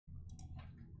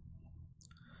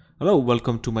Hello,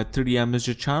 welcome to my 3D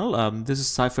Amateur channel. This is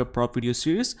Sci-Fi Prop video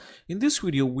series. In this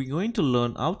video, we're going to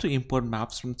learn how to import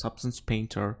maps from Substance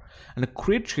Painter and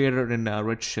create shader in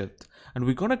Redshift. And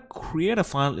we're going to create a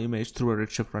final image through a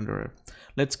Redshift renderer.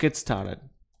 Let's get started.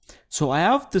 So I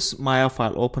have this Maya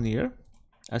file open here,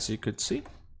 as you could see.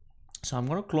 So I'm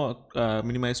going to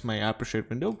minimize my Appreciate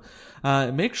window.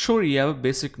 Make sure you have a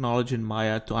basic knowledge in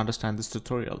Maya to understand this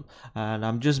tutorial. And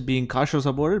I'm just being cautious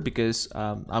about it because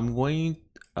I'm going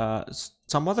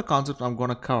some other concepts I'm going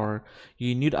to cover.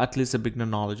 You need at least a beginner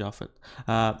knowledge of it.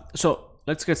 So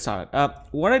let's get started.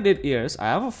 What I did here is I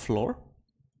have a floor.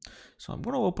 So I'm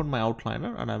going to open my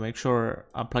outliner and I make sure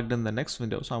I'm plugged in the next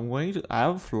window. So I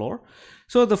have a floor.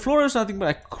 So the floor is nothing but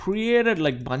I created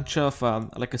like bunch of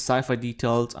like a sci-fi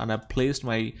details and I placed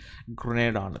my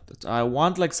grenade on it. I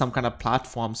want like some kind of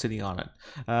platform sitting on it.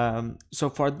 So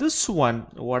for this one,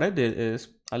 what I did is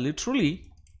I literally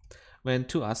went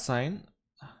to assign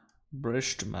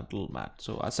brushed metal mat.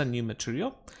 So assign new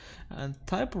material and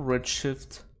type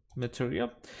Redshift material.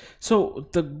 So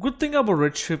the good thing about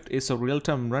Redshift is a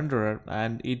real-time renderer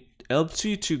and it helps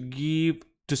you to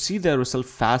see the result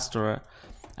faster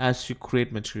as you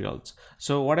create materials.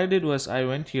 So what I did was I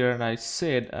went here and I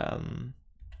said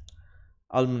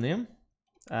aluminum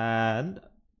and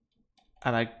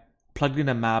I plugged in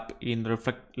a map in the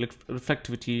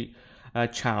reflectivity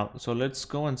channel. So let's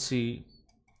go and see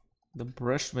the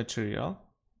brushed material,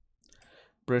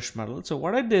 brushed metal. So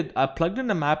what I did, I plugged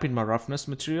in a map in my roughness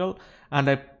material and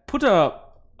I put a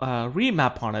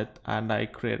remap on it and I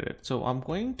created it. So I'm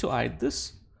going to hide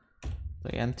this,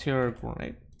 the entire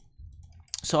grenade.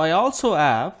 So I also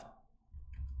have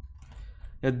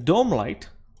a dome light.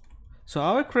 So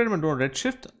how I created my dome,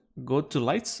 Redshift, go to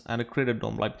lights and I create a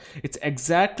dome light. It's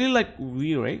exactly like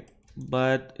V-Ray,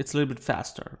 but it's a little bit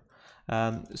faster.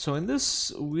 So in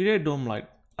this V-Ray dome light,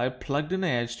 I plugged in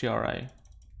a HDRI.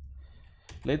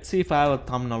 Let's see if I have a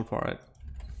thumbnail for it.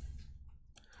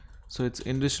 So it's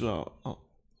industrial. Oh.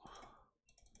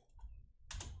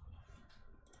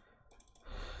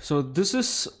 So this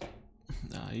is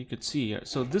you could see here.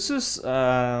 So this is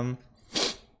the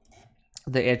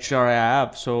HDRI I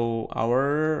have. So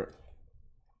our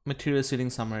material is sitting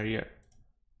somewhere here.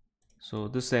 So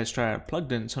this is the HDRI I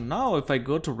plugged in. So now if I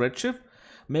go to Redshift,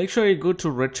 make sure you go to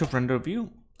Redshift render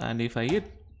view, and if I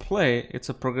hit play, it's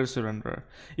a progressive renderer.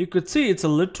 You could see it's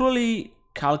literally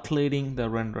calculating the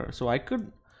render. So I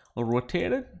could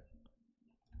rotate it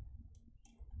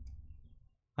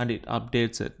and it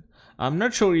updates it. I'm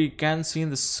not sure you can see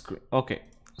in the screen. Okay,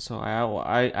 so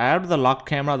I added the lock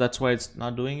camera, that's why it's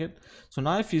not doing it. So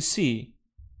now if you see,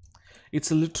 it's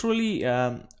literally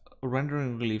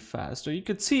rendering really fast. So you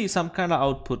could see some kind of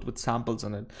output with samples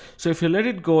in it. So if you let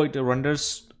it go, it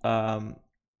renders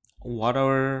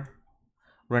whatever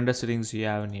render settings you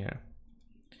have in here.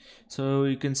 So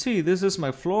you can see this is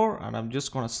my floor and I'm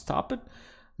just going to stop it.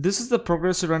 This is the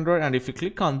progressive renderer, and if you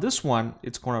click on this one,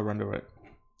 it's going to render it.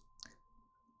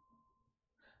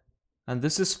 And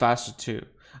this is faster too.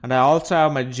 And I also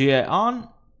have my GI on,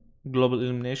 global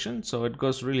illumination, so it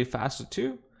goes really faster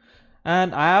too.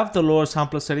 And I have the lower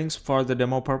sampler settings for the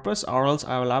demo purpose, or else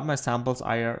I will have my samples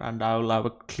higher and I will have a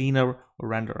cleaner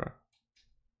renderer.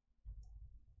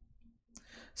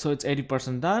 So it's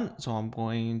 80% done, so I'm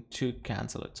going to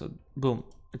cancel it. So boom,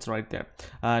 it's right there,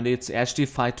 and it's HD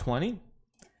 520.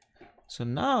 So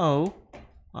now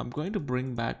I'm going to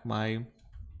bring back my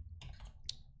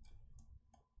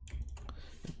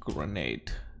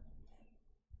grenade.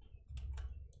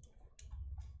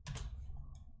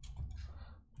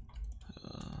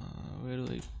 Where do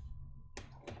I?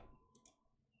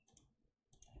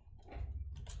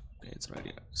 Okay, it's right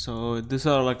here. So these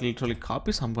are like literally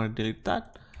copies. I'm going to delete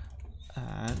that.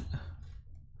 And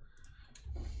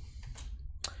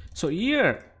so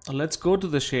here, let's go to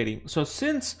the shading. So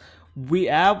since we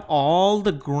have all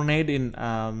the grenade in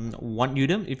one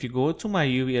UDIM, if you go to my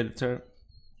UV editor,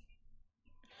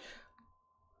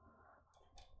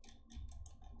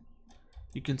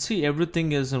 you can see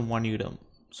everything is in one UDIM.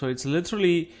 So it's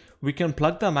literally, we can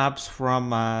plug the maps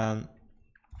from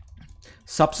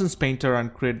Substance Painter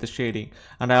and create the shading.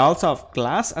 And I also have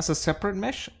glass as a separate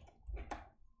mesh.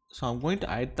 So I'm going to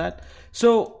hide that.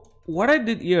 So what I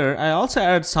did here, I also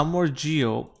added some more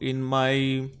geo in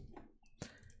my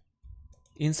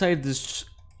inside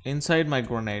my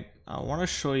grenade. I want to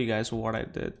show you guys what I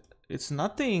did. It's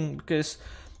nothing because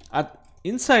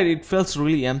inside it feels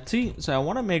really empty. So I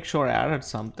want to make sure I added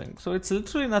something. So it's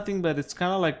literally nothing, but it's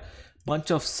kind of like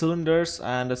bunch of cylinders,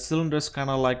 and the cylinders kind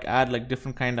of like add like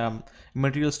different kind of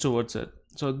materials towards it.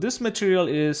 So this material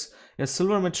is a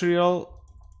silver material.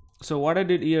 So what I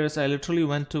did here is I literally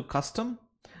went to custom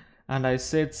and I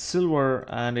said silver,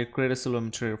 and it created a silver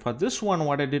material. For this one,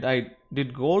 what I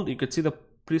did gold. You could see the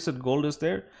preset gold is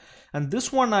there, and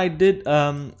this one I did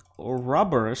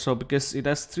rubber. So because it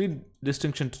has three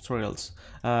distinctive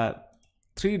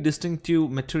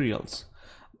materials,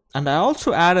 and I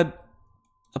also added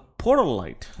a portal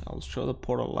light. I'll show the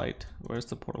portal light. Where's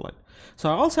the portal light? So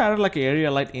I also added like an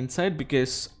area light inside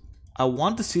because I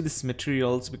want to see these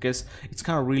materials because it's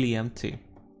kind of really empty.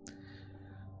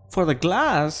 For the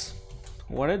glass,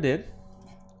 what I did,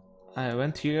 I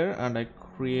went here and I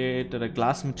created a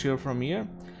glass material from here,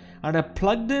 and I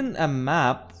plugged in a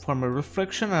map from a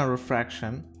reflection and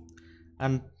refraction,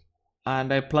 and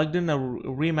I plugged in a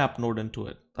remap node into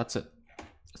it. That's it.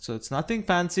 So it's nothing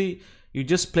fancy. You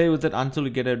just play with it until you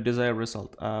get a desired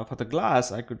result. For the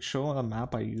glass, I could show a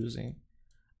map I'm using.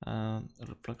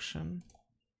 Reflection.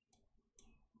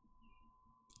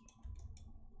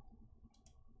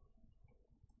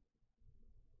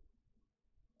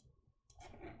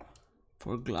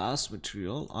 For glass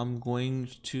material, I'm going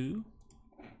to,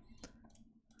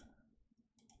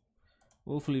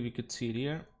 hopefully we could see it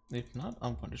here. If not,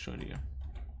 I'm going to show it here.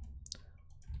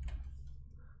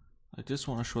 I just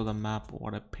want to show the map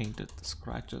what I painted, the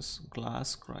scratches, glass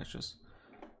scratches.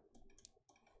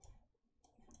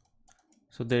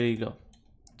 So there you go.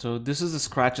 So this is the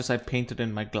scratches I painted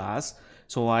in my glass.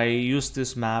 So I used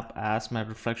this map as my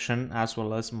reflection as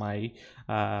well as my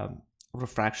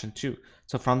refraction too.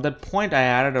 So from that point, I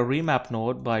added a remap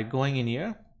node by going in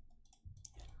here.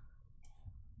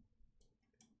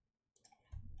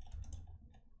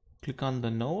 Click on the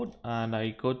node and I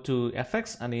go to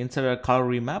FX and insert a color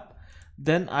remap.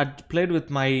 Then I played with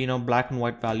my black and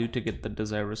white value to get the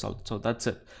desired result. So that's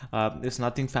it. It's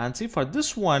nothing fancy. For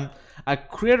this one, I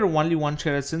created only one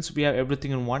shader since we have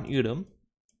everything in one UDOM.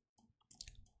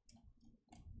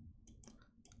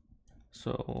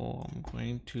 So I'm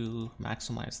going to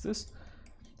maximize this.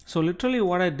 So literally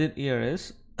what I did here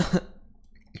is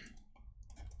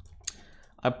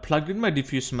I plugged in my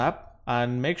diffuse map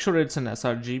and make sure it's in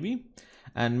sRGB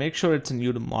and make sure it's in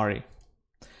UDOM-ARI.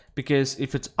 Because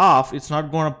if it's off, it's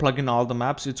not going to plug in all the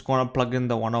maps. It's going to plug in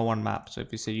the 101 map. So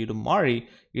if you say UDOM-ARI,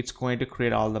 it's going to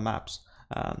create all the maps.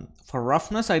 For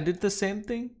roughness, I did the same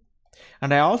thing.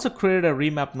 And I also created a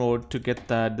remap node to get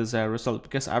the desired result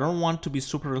because I don't want to be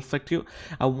super reflective.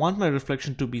 I want my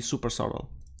reflection to be super subtle.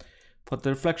 For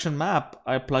the reflection map,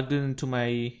 I plugged it into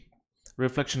my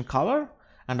reflection color,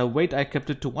 and the weight I kept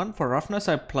it to 1. For roughness,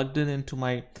 I plugged it into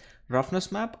my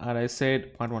roughness map and I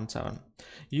said 0.17.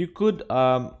 You could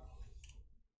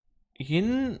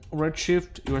in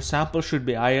Redshift, your sample should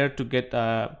be higher to get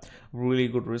a really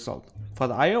good result. For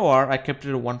the IOR, I kept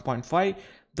it at 1.5.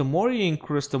 The more you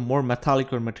increase, the more metallic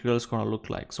your material is going to look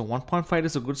like. So 1.5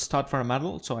 is a good start for a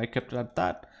metal, so I kept it at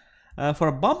that. For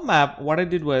a bump map, what I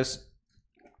did was,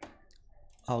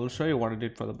 I'll show you what I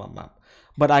did for the bump map.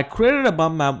 But I created a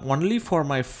bump map only for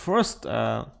my first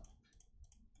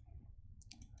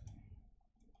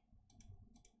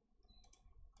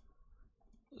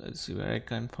let's see where I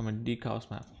can from a decals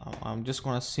map. I'm just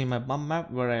going to see my bump map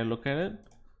where I look at it.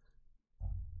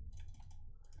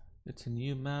 It's a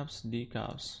new maps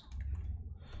decals.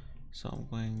 So I'm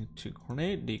going to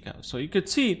create decals. So you could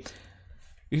see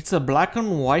it's a black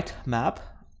and white map.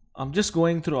 I'm just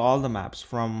going through all the maps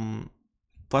from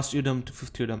first UDOM to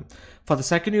fifth UDOM. For the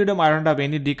second UDOM, I don't have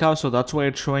any decals, so that's why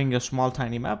it's showing a small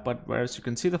tiny map. But whereas you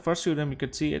can see the first UDOM, you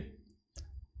could see it.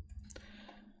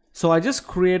 So I just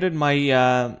created my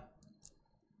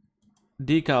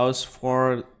decals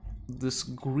for this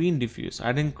green diffuse.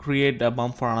 I didn't create a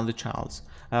bump for another channels,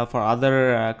 for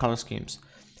other color schemes.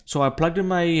 So I plugged in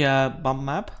my bump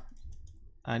map,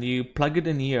 and you plug it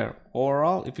in here.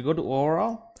 Overall, if you go to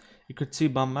overall, you could see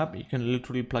bump map. You can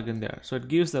literally plug in there. So it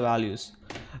gives the values,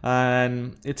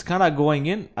 and it's kind of going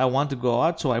in. I want to go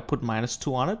out, so I put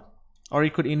 -2 on it, or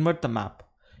you could invert the map.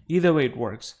 Either way, it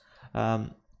works.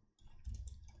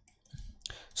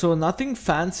 So nothing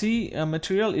fancy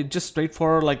material. It's just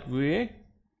straightforward like VA.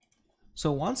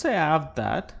 So once I have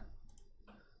that,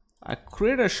 I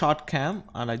create a shot cam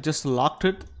and I just locked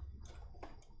it,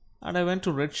 and I went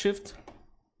to Redshift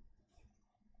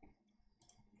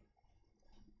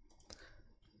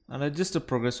and I just did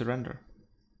progressive render.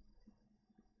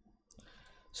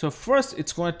 So first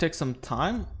it's going to take some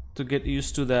time to get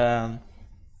used to the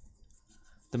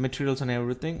materials and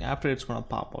everything. After, it's going to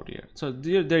pop out here. So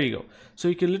there you go. So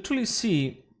you can literally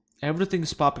see everything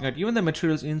is popping out. Even the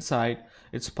materials inside,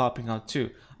 it's popping out too.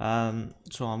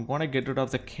 So I'm going to get rid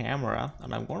of the camera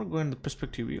and I'm going to go in the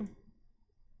perspective view.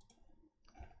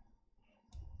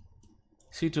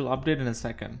 See, it will update in a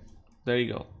second. There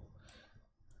you go.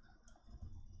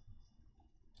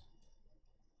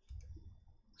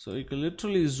 So you can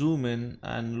literally zoom in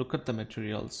and look at the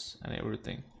materials and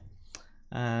everything.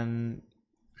 And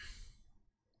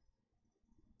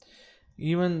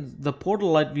even the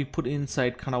portal light we put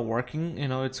inside kind of working, you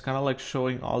know, it's kind of like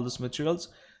showing all these materials.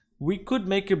 We could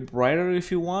make it brighter if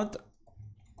you want.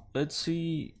 Let's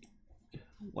see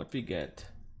what we get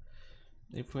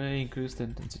if we increase the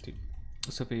intensity.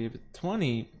 So if we have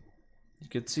 20, you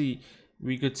could see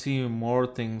we could see more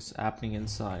things happening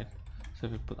inside. So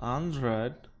if we put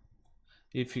 100,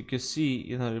 if you could see,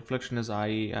 you know, reflection is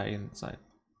IE inside.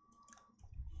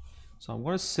 So I'm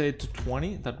going to say to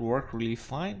 20, that worked really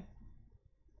fine.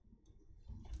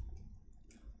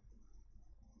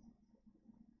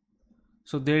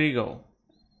 So there you go.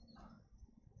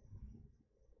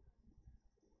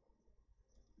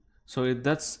 So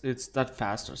it's that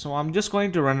faster. So I'm just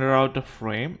going to render out a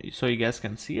frame so you guys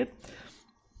can see it.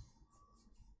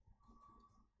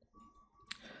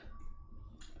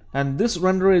 And this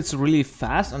render is really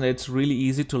fast and it's really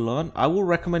easy to learn. I would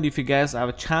recommend, if you guys have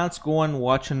a chance, go and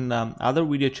watch in other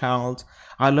video channels.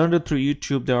 I learned it through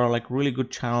YouTube. There are like really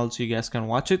good channels, you guys can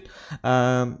watch it.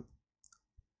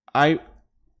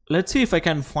 Let's see if I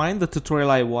can find the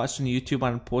tutorial I watched on YouTube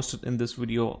and post it in this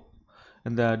video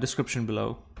in the description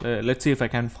below. Let's see if I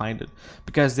can find it,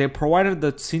 because they provided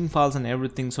the scene files and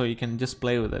everything, so you can just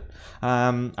play with it.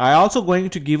 I also going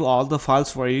to give all the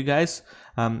files for you guys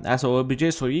as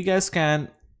OBJ, so you guys can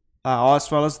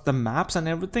as well as the maps and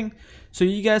everything, so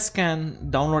you guys can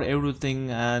download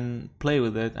everything and play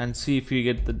with it and see if you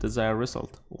get the desired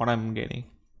result, what I'm getting.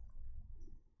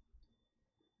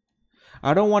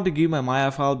 I don't want to give my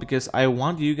Maya file because I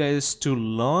want you guys to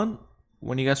learn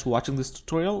when you guys watching this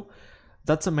tutorial.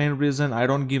 That's the main reason I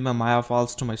don't give my Maya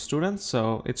files to my students.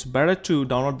 So it's better to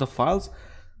download the files.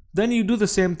 Then you do the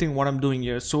same thing what I'm doing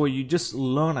here. So you just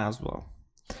learn as well.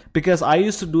 Because I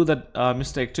used to do that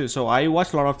mistake too. So I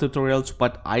watch a lot of tutorials,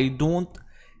 but I don't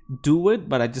do it,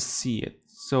 but I just see it.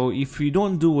 So if you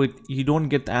don't do it, you don't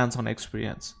get the hands-on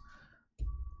experience.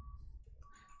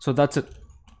 So that's it.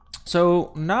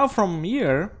 So now from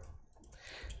here,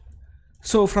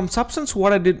 so from Substance,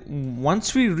 what I did,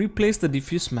 once we replace the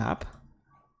diffuse map,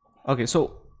 okay,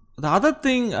 so the other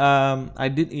thing I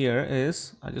did here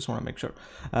is, I just want to make sure,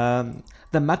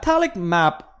 the metallic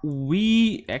map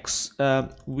we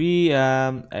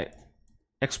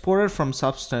exported from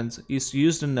Substance is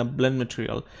used in a blend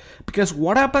material, because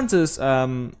what happens is,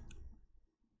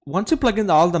 once you plug in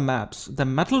all the maps, the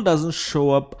metal doesn't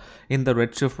show up in the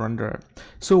Redshift renderer.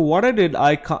 So what I did,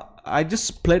 I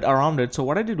just played around it. So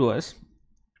what I did was,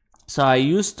 so I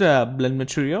used a blend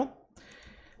material.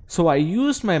 So I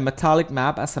used my metallic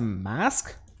map as a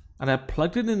mask and I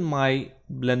plugged it in my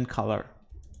blend color.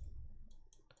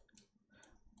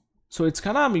 So it's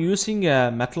kind of, I'm using a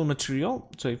metal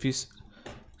material. So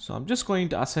I'm just going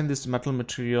to assign this metal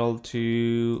material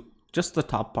to just the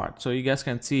top part, so you guys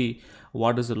can see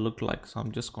what does it look like. So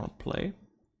I'm just going to play.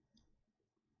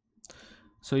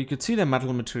 So you could see the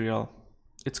metal material.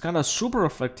 It's kind of super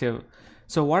reflective.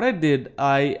 So what I did,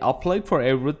 I applied for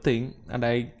everything and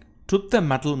I took the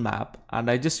metal map and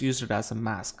I just used it as a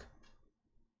mask.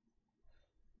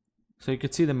 So you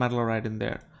could see the metal right in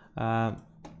there.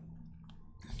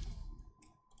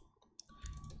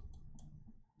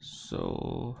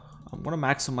 So I'm going to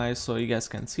maximize so you guys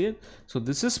can see it. So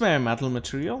this is my metal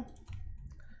material.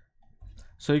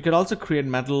 So you could also create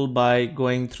metal by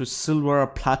going through silver or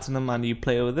platinum and you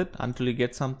play with it until you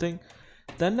get something.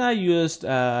 Then I used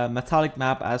metallic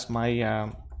map as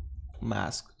my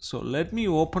mask. So let me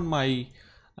open my,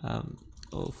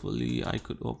 hopefully I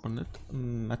could open it,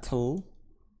 metal.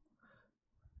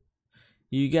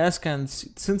 You guys can see,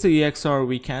 since the EXR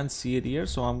we can't see it here,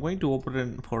 so I'm going to open it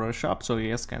in Photoshop so you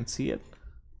guys can see it.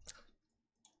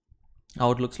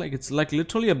 How it looks like. It's like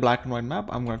literally a black and white map.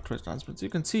 I'm going to trace transparency. You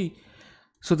can see,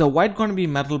 so the white going to be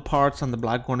metal parts and the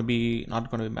black going to be not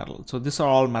going to be metal. So these are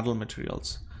all metal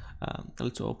materials.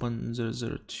 Let's open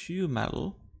 002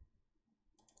 metal.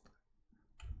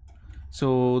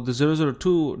 So the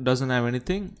 002 doesn't have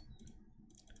anything.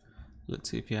 Let's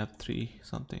see if you have 3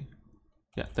 something.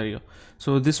 Yeah, there you go.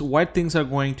 So these white things are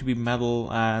going to be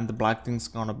metal and the black things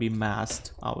going to be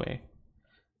masked away.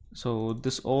 So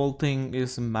this whole thing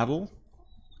is metal.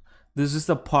 This is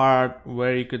the part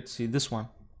where you could see this one.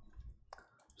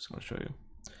 Just going to show you.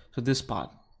 So this part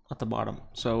at the bottom.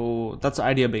 So that's the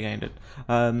idea behind it.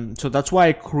 So that's why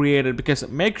I created, because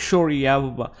make sure you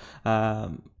have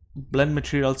blend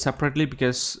material separately,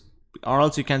 because or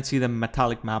else you can see the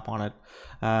metallic map on it.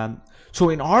 So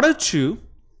in order to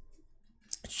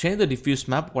change the diffuse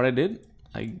map, what I did,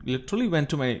 I literally went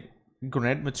to my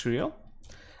grenade material.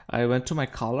 I went to my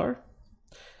color.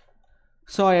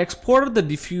 So I exported the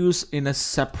diffuse in a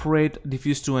separate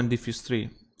diffuse 2 and diffuse 3.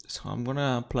 So I'm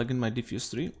gonna plug in my diffuse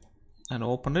 3 and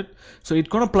open it. So it's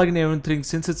gonna plug in everything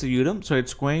since it's a UDOM. So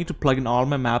it's going to plug in all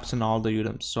my maps and all the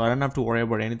UDOMs. So I don't have to worry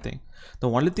about anything. The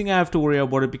only thing I have to worry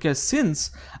about it, because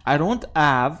since I don't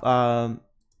have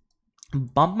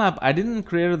bump map, I didn't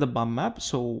create the bump map.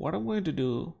 So what I'm going to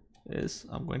do is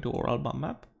I'm going to overall bump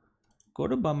map, go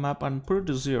to bump map and put it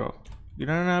to 0. You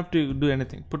don't have to do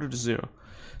anything, put it to 0.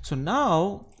 So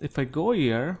now if I go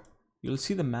here, you'll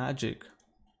see the magic.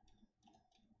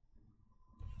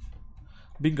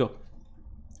 Bingo.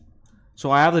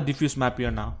 So I have the diffuse map here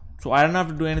now. So I don't have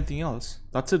to do anything else.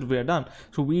 That's it, we are done.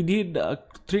 So we did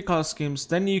 3 color schemes.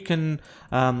 Then you can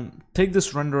take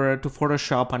this renderer to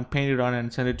Photoshop and paint it on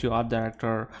and send it to your art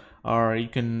director, or you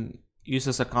can use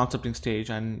as a concepting stage,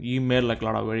 and you made like a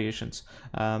lot of variations.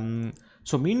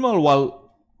 So meanwhile,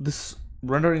 while this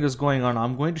rendering is going on,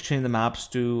 I'm going to change the maps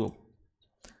to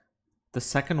the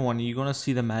second one. You're gonna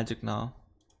see the magic now.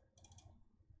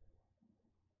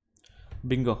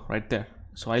 Bingo, right there.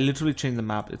 So I literally changed the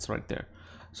map, it's right there.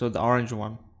 So the orange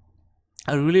one,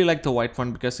 I really like the white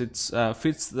one because it's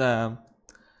fits the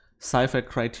sci-fi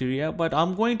criteria, but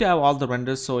I'm going to have all the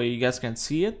renders so you guys can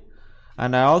see it,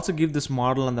 and I also give this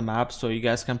model on the map so you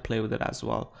guys can play with it as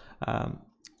well.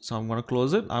 So I'm going to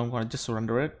close it. I'm going to just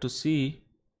render it to see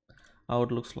how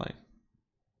it looks like.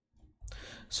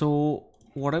 So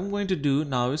what I'm going to do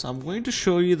now is I'm going to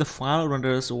show you the final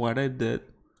renders, what I did.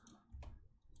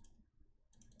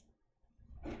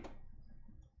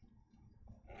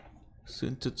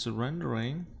 Since it's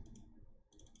rendering,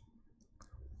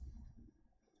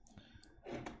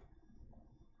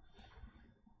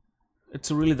 it's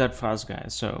really that fast,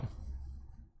 guys. So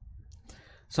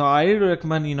I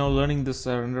recommend, you know, learning this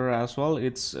renderer as well.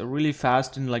 It's really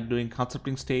fast in like doing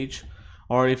concepting stage,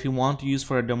 or if you want to use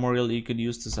for a demo reel, you could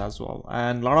use this as well.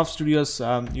 And a lot of studios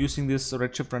using this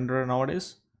Redshift renderer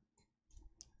nowadays.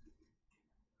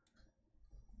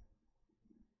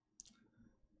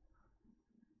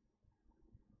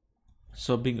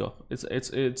 So bingo,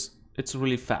 it's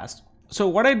really fast. So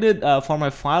what I did for my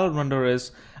final render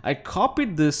is I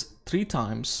copied this 3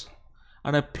 times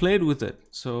and I played with it.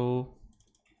 So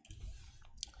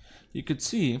you could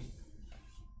see.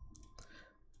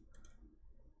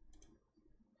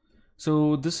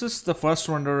 So this is the first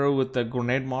renderer with the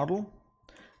grenade model,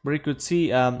 but you could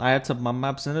see I had some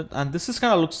maps in it, and this is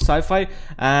kind of looks sci-fi,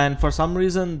 and for some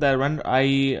reason I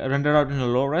rendered out in a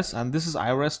low res, and this is high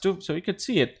res too, so you could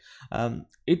see it.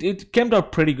 It came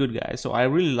out pretty good, guys, so I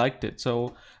really liked it.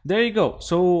 So there you go.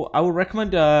 So I would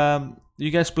recommend you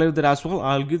guys play with it as well.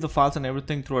 I'll give the files and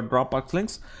everything through a Dropbox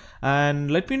links, and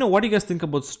let me know what you guys think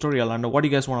about this tutorial and what you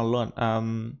guys want to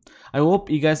learn. I hope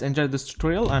you guys enjoyed this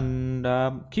tutorial, and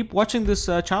keep watching this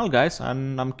channel, guys,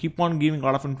 and I'm keep on giving a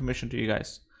lot of information to you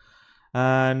guys.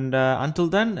 And until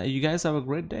then, you guys have a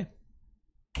great day.